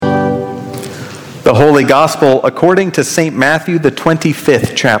Holy Gospel according to St. Matthew, the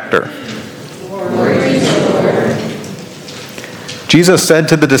 25th chapter. Jesus said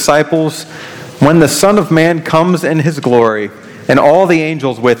to the disciples, "When the Son of Man comes in his glory, and all the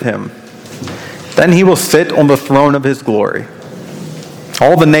angels with him, then he will sit on the throne of his glory.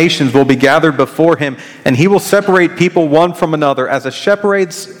 All the nations will be gathered before him, and he will separate people one from another as a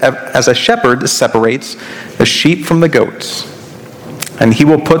shepherd separates the sheep from the goats. And he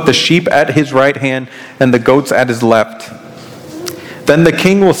will put the sheep at his right hand and the goats at his left. Then the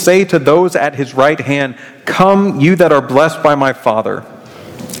king will say to those at his right hand, 'Come, you that are blessed by my Father,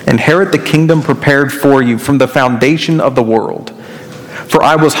 inherit the kingdom prepared for you from the foundation of the world. For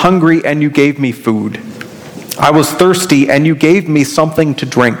I was hungry, and you gave me food. I was thirsty, and you gave me something to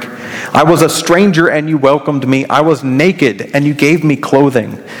drink. I was a stranger, and you welcomed me. I was naked, and you gave me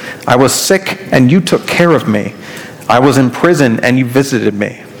clothing. I was sick, and you took care of me. I was in prison, and you visited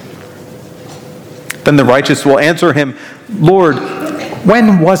me.' Then the righteous will answer him, 'Lord,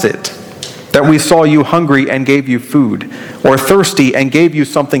 when was it that we saw you hungry and gave you food, or thirsty and gave you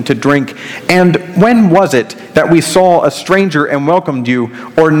something to drink? And when was it that we saw a stranger and welcomed you,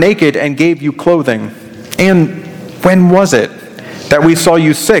 or naked and gave you clothing? And when was it that we saw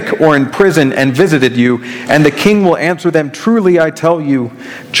you sick or in prison and visited you?' And the king will answer them, 'Truly I tell you,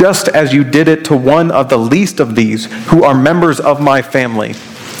 just as you did it to one of the least of these who are members of my family,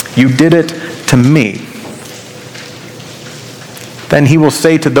 you did it to me.' Then he will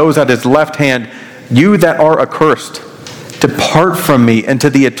say to those at his left hand, 'You that are accursed, depart from me into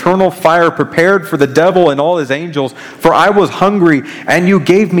the eternal fire prepared for the devil and all his angels. For I was hungry, and you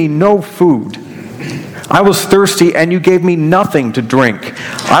gave me no food. I was thirsty, and you gave me nothing to drink.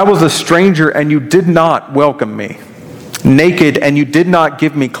 I was a stranger, and you did not welcome me. Naked, and you did not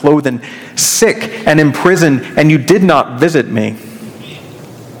give me clothing. Sick and in prison, and you did not visit me.'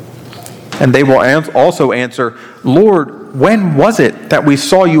 And they will also answer, 'Lord, when was it that we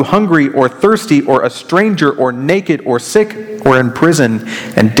saw you hungry or thirsty or a stranger or naked or sick or in prison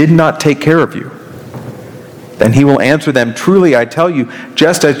and did not take care of you?' Then he will answer them, 'Truly I tell you,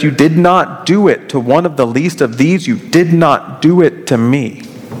 just as you did not do it to one of the least of these, you did not do it to me.'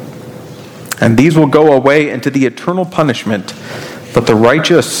 And these will go away into the eternal punishment, but the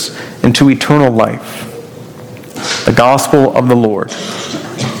righteous into eternal life." The Gospel of the Lord.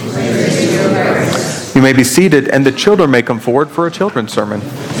 You may be seated, and the children may come forward for a children's sermon.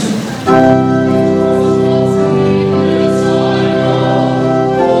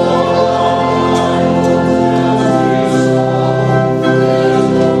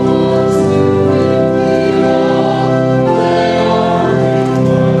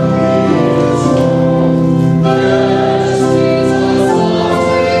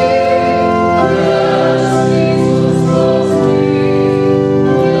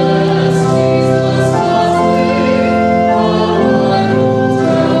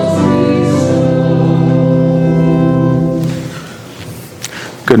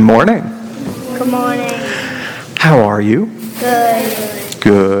 Good morning. Good morning. How are you? Good.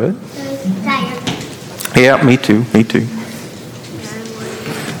 Good. Tired. Yeah, me too. Me too.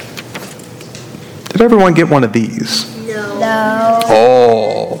 Did everyone get one of these? No.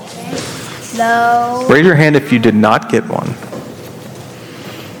 Oh. No. Raise your hand if you did not get one.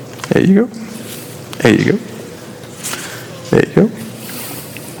 There you go. There you go. There you go.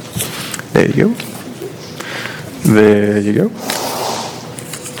 There you go. There you go.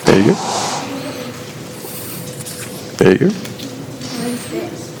 There you go. There you go.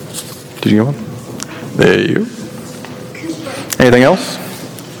 Did you get one? There you go. Anything else?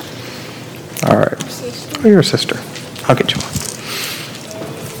 All right. Oh, you're a sister. I'll get you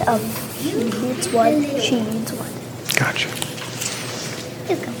one. He needs one. She needs one. Gotcha.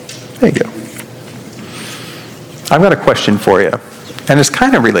 Here you go. There you go. I've got a question for you, and it's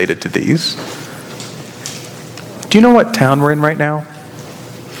kind of related to these. Do you know what town we're in right now?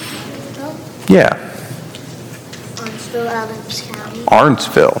 Yeah. Arnsville, Adams County.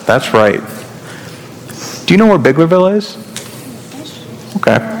 Arnsville, that's right. Do you know where Biglerville is?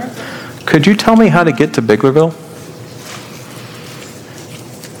 Okay. Could you tell me how to get to Biglerville?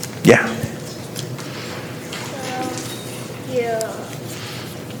 Yeah. You,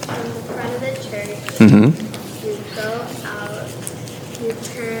 from the front of the church, Mm-hmm. you go out, you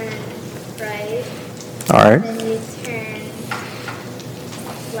turn right, All right. then you turn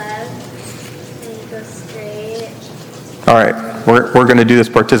left, and you go straight. All right. We're going to do this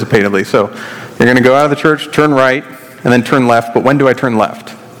participatively. So you're going to go out of the church, turn right, and then turn left. But when do I turn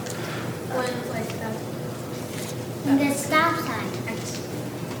left? The stop sign.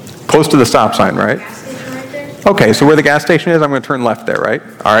 Close to the stop sign, right? Gas station right there? Okay, so where the gas station is, I'm going to turn left there, right?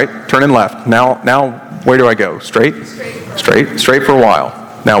 All right, turning left. Now, where do I go? Straight? Straight for a while.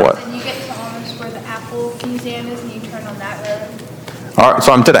 Now what? And you get to almost where the Apple Museum is, and you turn on that road. All right,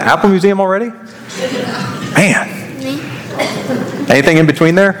 so I'm to the Apple Museum already? Man. Anything in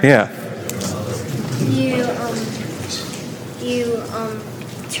between there? Yeah. You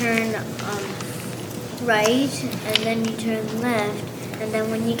turn right, and then you turn left, and then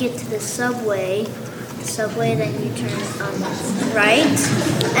when you get to the subway, then you turn right,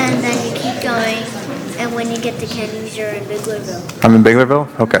 and then you keep going, and when you get to Kenny's, you're in Biglerville. I'm in Biglerville?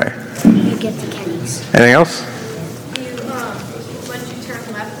 Okay. You get to Kenny's. Anything else? Once you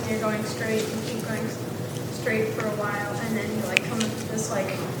turn left and you're going straight, you keep going straight for a while, and then you come into this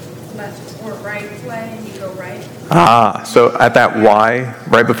left or right way, and you go right. So at that Y,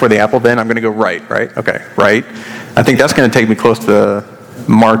 right before the Apple bin, I'm going to go right? Okay, right. I think that's going to take me close to the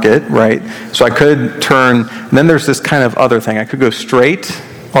Market, right? So I could turn, and then there's this kind of other thing. I could go straight,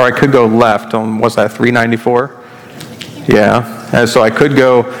 or I could go left on, what's that, 394? Yeah. And so I could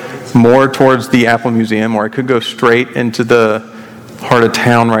go more towards the Apple Museum, or I could go straight into the heart of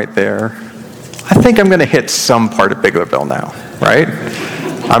town right there. I think I'm going to hit some part of Biglerville now, right?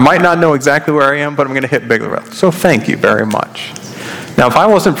 I might not know exactly where I am, but I'm going to hit Biglerville. So thank you very much. Now, if I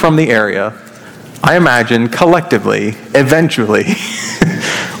wasn't from the area, I imagine collectively, eventually,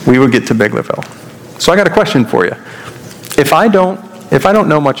 we would get to Biglerville. So I got a question for you. If I don't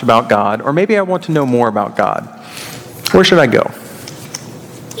know much about God, or maybe I want to know more about God, where should I go?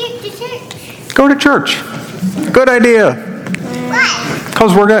 Get to church. Go to church. Good idea.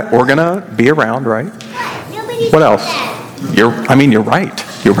 Because we're gonna be around, right? What else? You're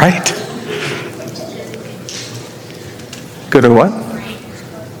right. You're right. Go to what?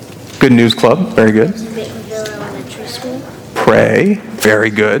 Good News Club. Very good. Biglerville Elementary School. Pray.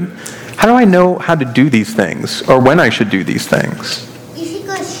 Very good. How do I know how to do these things, or when I should do these things? You should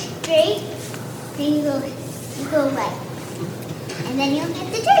go straight, then you go right, and then you'll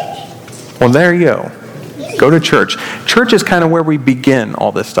get to church. Well, there you go. Go to church. Church is kind of where we begin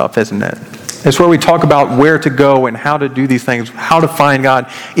all this stuff, isn't it? It's where we talk about where to go and how to do these things, how to find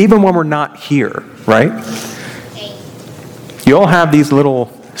God, even when we're not here, right? Okay. You all have these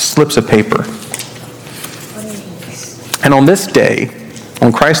little slips of paper. And on this day,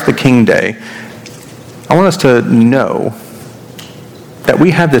 on Christ the King Day, I want us to know that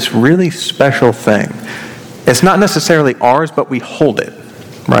we have this really special thing. It's not necessarily ours, but we hold it,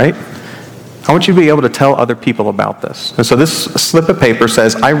 right? I want you to be able to tell other people about this. And so this slip of paper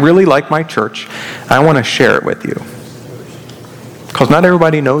says, I really like my church. I want to share it with you. Because not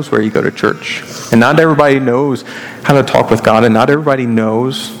everybody knows where you go to church. And not everybody knows how to talk with God. And not everybody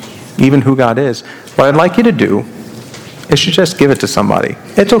knows even who God is. What I'd like you to do is to just give it to somebody.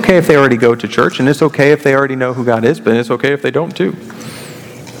 It's okay if they already go to church. And it's okay if they already know who God is. But it's okay if they don't too.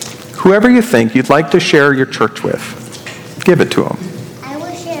 Whoever you think you'd like to share your church with, give it to them. I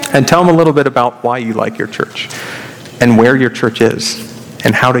will share. And tell them a little bit about why you like your church. And where your church is.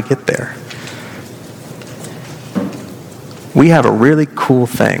 And how to get there. We have a really cool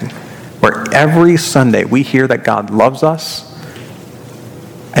thing where every Sunday we hear that God loves us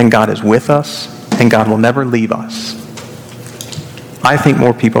and God is with us and God will never leave us. I think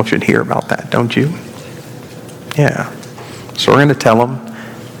more people should hear about that, don't you? Yeah. So we're going to tell them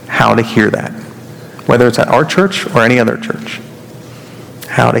how to hear that, whether it's at our church or any other church.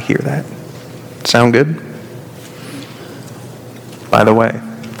 How to hear that. Sound good? By the way,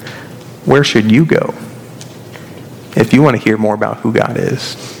 where should you go if you want to hear more about who God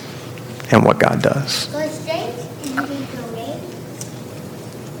is and what God does? Go straight and then go right.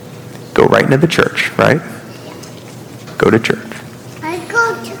 Go right into the church, right? Yeah. Go to church.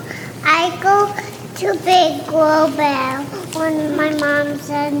 I go to Big Global when my mom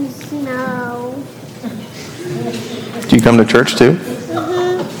says no. Do you come to church too?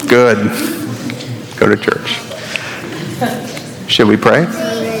 Mm-hmm. Good. Go to church. Should we pray?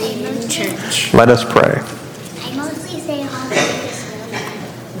 Already in church. Let us pray. I mostly say home.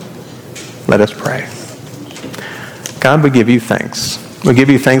 Let us pray. God, we give you thanks. We give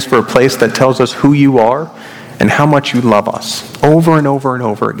you thanks for a place that tells us who you are and how much you love us over and over and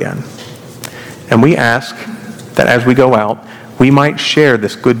over again. And we ask that as we go out, we might share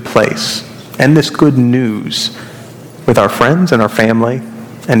this good place and this good news with our friends and our family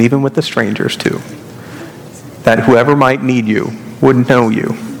and even with the strangers too. That whoever might need you would know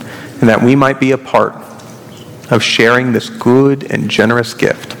you and that we might be a part of sharing this good and generous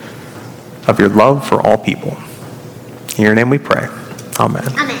gift of your love for all people. In your name we pray. Amen.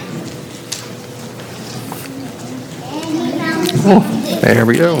 Amen. There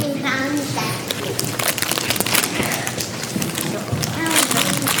we go.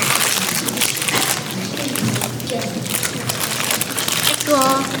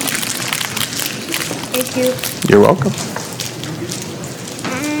 Well, thank you. You're welcome.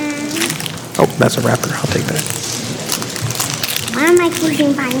 Um, Oh, that's a wrapper. I'll take that. why am I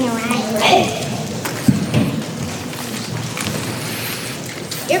keeping finding around?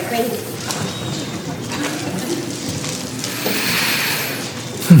 You're crazy.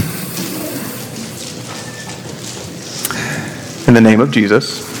 In the name of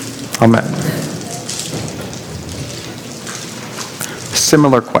Jesus, amen.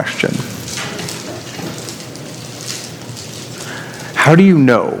 Similar question. How do you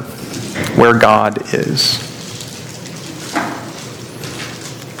know where God is?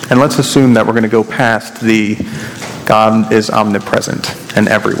 And let's assume that we're going to go past the God is omnipresent and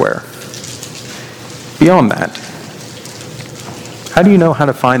everywhere. Beyond that, how do you know how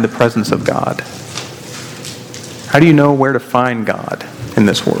to find the presence of God? How do you know where to find God in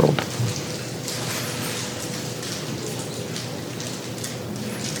this world?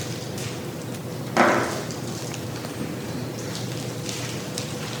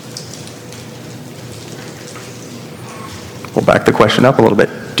 We'll back the question up a little bit.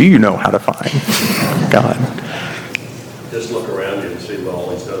 Do you know how to find God? Just look around you and see what all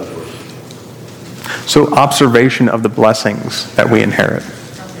he's done for us. So observation of the blessings that we inherit.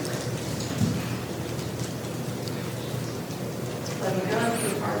 When we go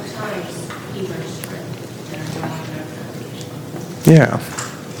through hard times, he brings strength in our life. Yeah.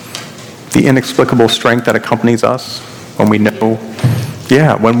 The inexplicable strength that accompanies us when we know,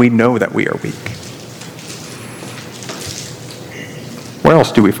 when we know that we are weak. Where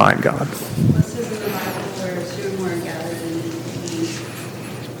else do we find God? This is in the Bible where two more gathered in need.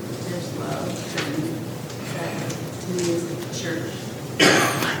 There's love, and that to me is the church.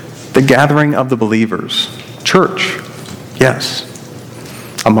 The gathering of the believers. Church, yes.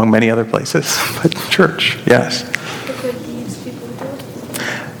 Among many other places, but church, yes. The good deeds people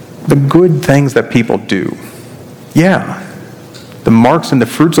do. The good things that people do. Yeah. The marks and the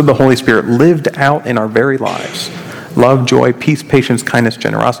fruits of the Holy Spirit lived out in our very lives. Love, joy, peace, patience, kindness,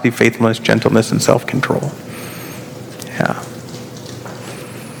 generosity, faithfulness, gentleness, and self-control. Yeah.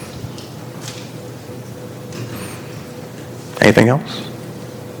 Anything else?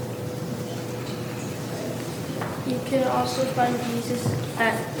 You can also find Jesus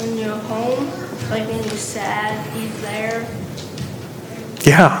in your home, like when you're sad, he's there.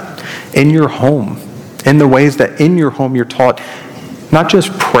 Yeah. In your home. In the ways that in your home you're taught not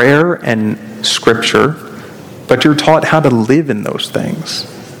just prayer and scripture, but you're taught how to live in those things.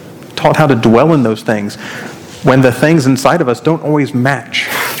 Taught how to dwell in those things when the things inside of us don't always match.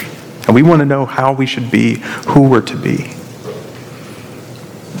 And we want to know how we should be, who we're to be.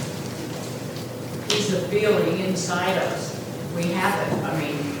 It's a feeling inside us. We have it,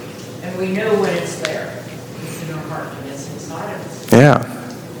 and we know when it's there. It's in our heart and it's inside of us. Yeah.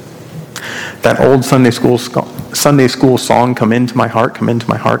 That old Sunday school song, come into my heart, come into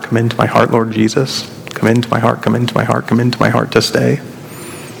my heart, come into my heart, Lord Jesus. Come into my heart, come into my heart, come into my heart to stay.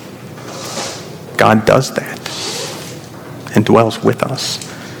 God does that and dwells with us.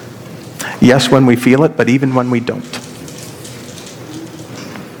 Yes, when we feel it, but even when we don't.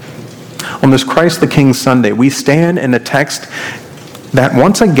 On this Christ the King Sunday, we stand in a text that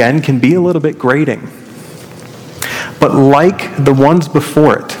once again can be a little bit grating. But like the ones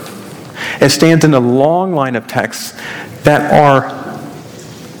before it, it stands in a long line of texts that are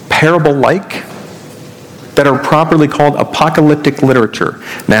parable-like, that are properly called apocalyptic literature.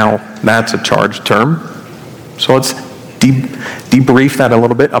 Now, that's a charged term, so let's debrief that a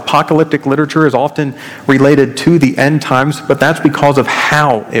little bit. Apocalyptic literature is often related to the end times, but that's because of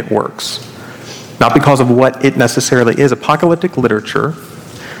how it works, not because of what it necessarily is. Apocalyptic literature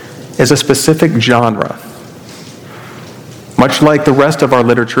is a specific genre. Much like the rest of our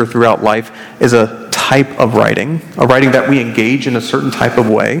literature throughout life is a type of writing, a writing that we engage in a certain type of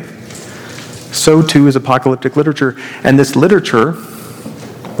way. So too is apocalyptic literature. And this literature,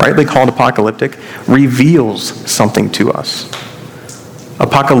 rightly called apocalyptic, reveals something to us.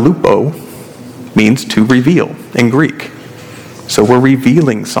 Apokalupo means to reveal in Greek. So we're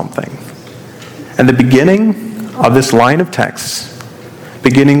revealing something. And the beginning of this line of texts,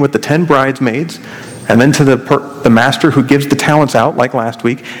 beginning with the 10 bridesmaids, and then to the master who gives the talents out, like last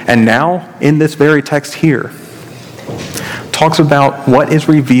week, and now in this very text here, talks about what is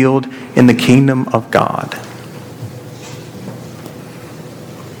revealed in the kingdom of God.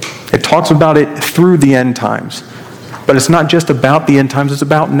 It talks about it through the end times. But it's not just about the end times, it's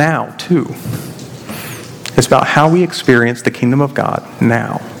about now, too. It's about how we experience the kingdom of God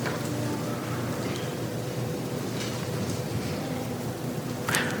now.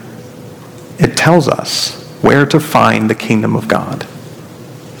 It tells us where to find the kingdom of God.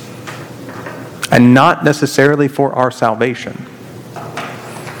 and not necessarily for our salvation.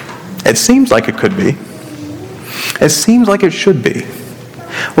 It seems like it could be. It seems like it should be.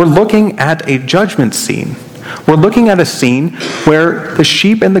 We're looking at a judgment scene. We're looking at a scene where the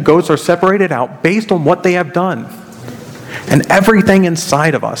sheep and the goats are separated out based on what they have done. And everything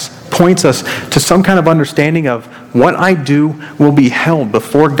inside of us points us to some kind of understanding of what I do will be held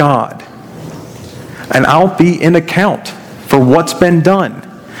before God. And I'll be in account for what's been done.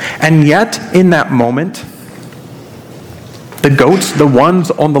 And yet, in that moment, the goats, the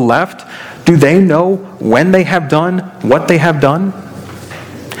ones on the left, do they know when they have done what they have done?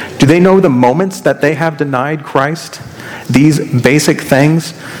 Do they know the moments that they have denied Christ? These basic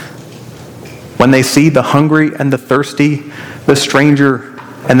things, when they see the hungry and the thirsty, the stranger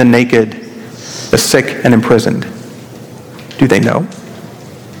and the naked, the sick and imprisoned. Do they know?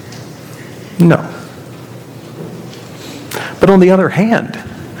 No. But on the other hand,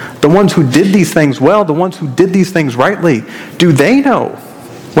 the ones who did these things well, the ones who did these things rightly, do they know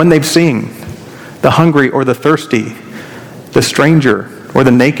when they've seen the hungry or the thirsty, the stranger or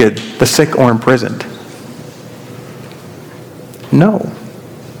the naked, the sick or imprisoned? No.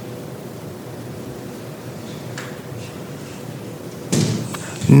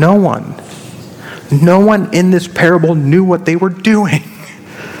 No one in this parable knew what they were doing.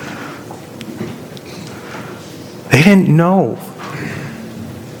 They didn't know.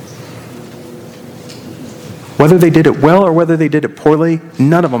 Whether they did it well or whether they did it poorly,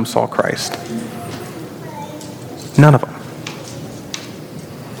 none of them saw Christ. None of them.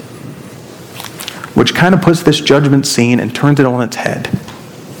 Which kind of puts this judgment scene and turns it on its head.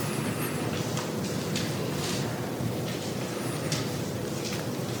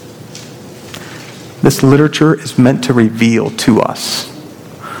 This literature is meant to reveal to us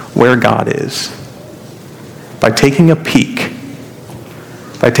where God is by taking a peek,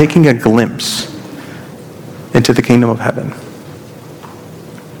 by taking a glimpse into the kingdom of heaven.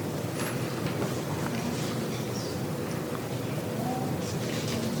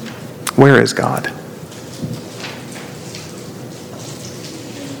 Where is God?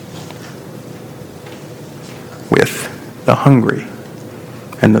 With the hungry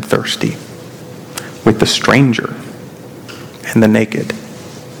and the thirsty, with the stranger and the naked,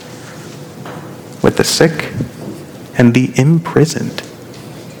 with the sick and the imprisoned.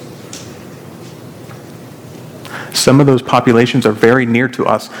 Some of those populations are very near to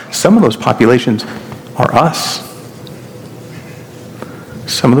us. Some of those populations are us.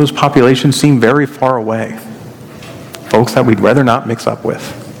 Some of those populations seem very far away. Folks that we'd rather not mix up with.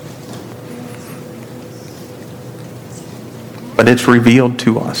 But it's revealed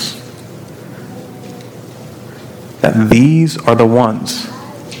to us that these are the ones,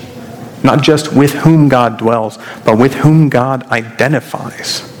 not just with whom God dwells, but with whom God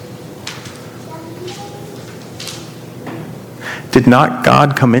identifies. Did not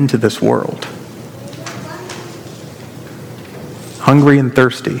God come into this world hungry and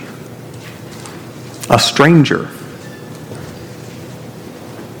thirsty, a stranger,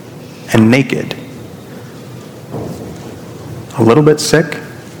 and naked, a little bit sick,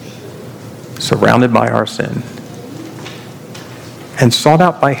 surrounded by our sin, and sought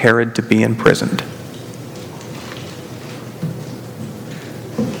out by Herod to be imprisoned?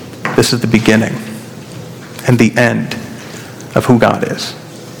 This is the beginning and the end of who God is.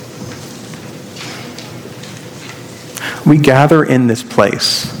 We gather in this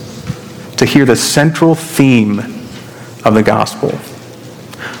place to hear the central theme of the gospel,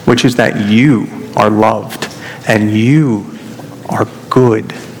 which is that you are loved and you are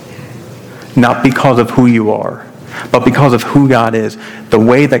good, not because of who you are, but because of who God is, the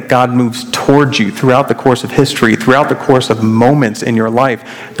way that God moves towards you throughout the course of history, throughout the course of moments in your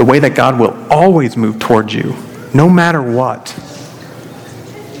life, the way that God will always move towards you, no matter what.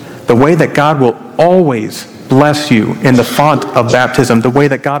 The way that God will always bless you in the font of baptism, the way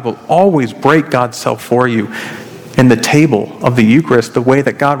that God will always break God's self for you in the table of the Eucharist, the way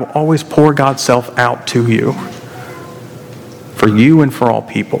that God will always pour God's self out to you, for you and for all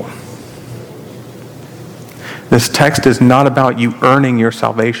people. This text is not about you earning your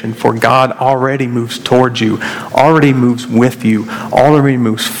salvation, for God already moves towards you, already moves with you, already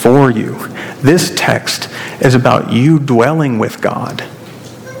moves for you. This text is about you dwelling with God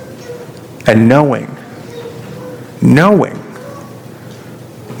and knowing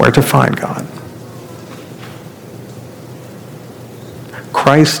where to find God.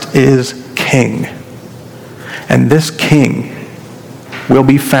 Christ is King, and this King will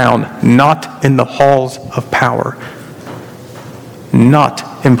be found not in the halls of power,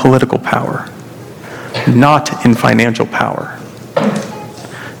 not in political power, not in financial power.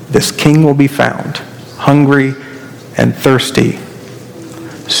 this king will be found hungry and thirsty,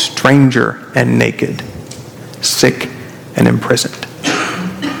 stranger and naked, sick and imprisoned.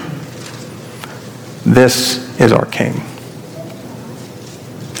 This is our King.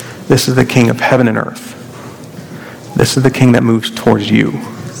 This is the King of heaven and earth. This is the King that moves towards you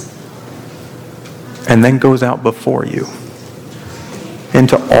and then goes out before you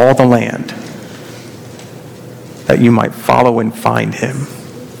into all the land that you might follow and find him.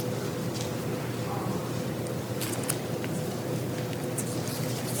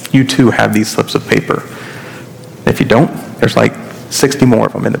 You too have these slips of paper. If you don't, there's like 60 more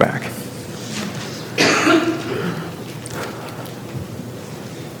of them in the back.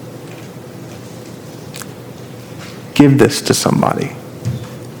 Give this to somebody.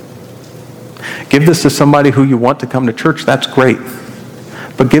 Give this to somebody who you want to come to church, that's great.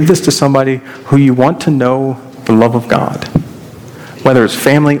 But give this to somebody who you want to know the love of God. Whether it's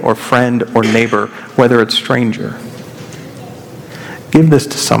family or friend or neighbor, whether it's stranger. Give this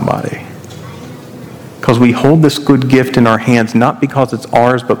to somebody. Because we hold this good gift in our hands, not because it's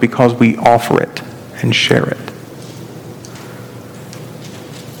ours, but because we offer it and share it.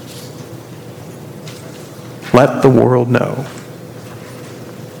 Let the world know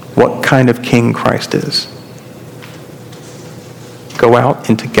what kind of king Christ is. Go out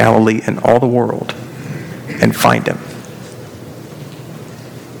into Galilee and all the world and find him.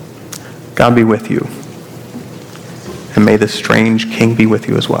 God be with you. And may this strange king be with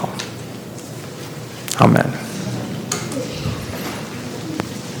you as well. Amen.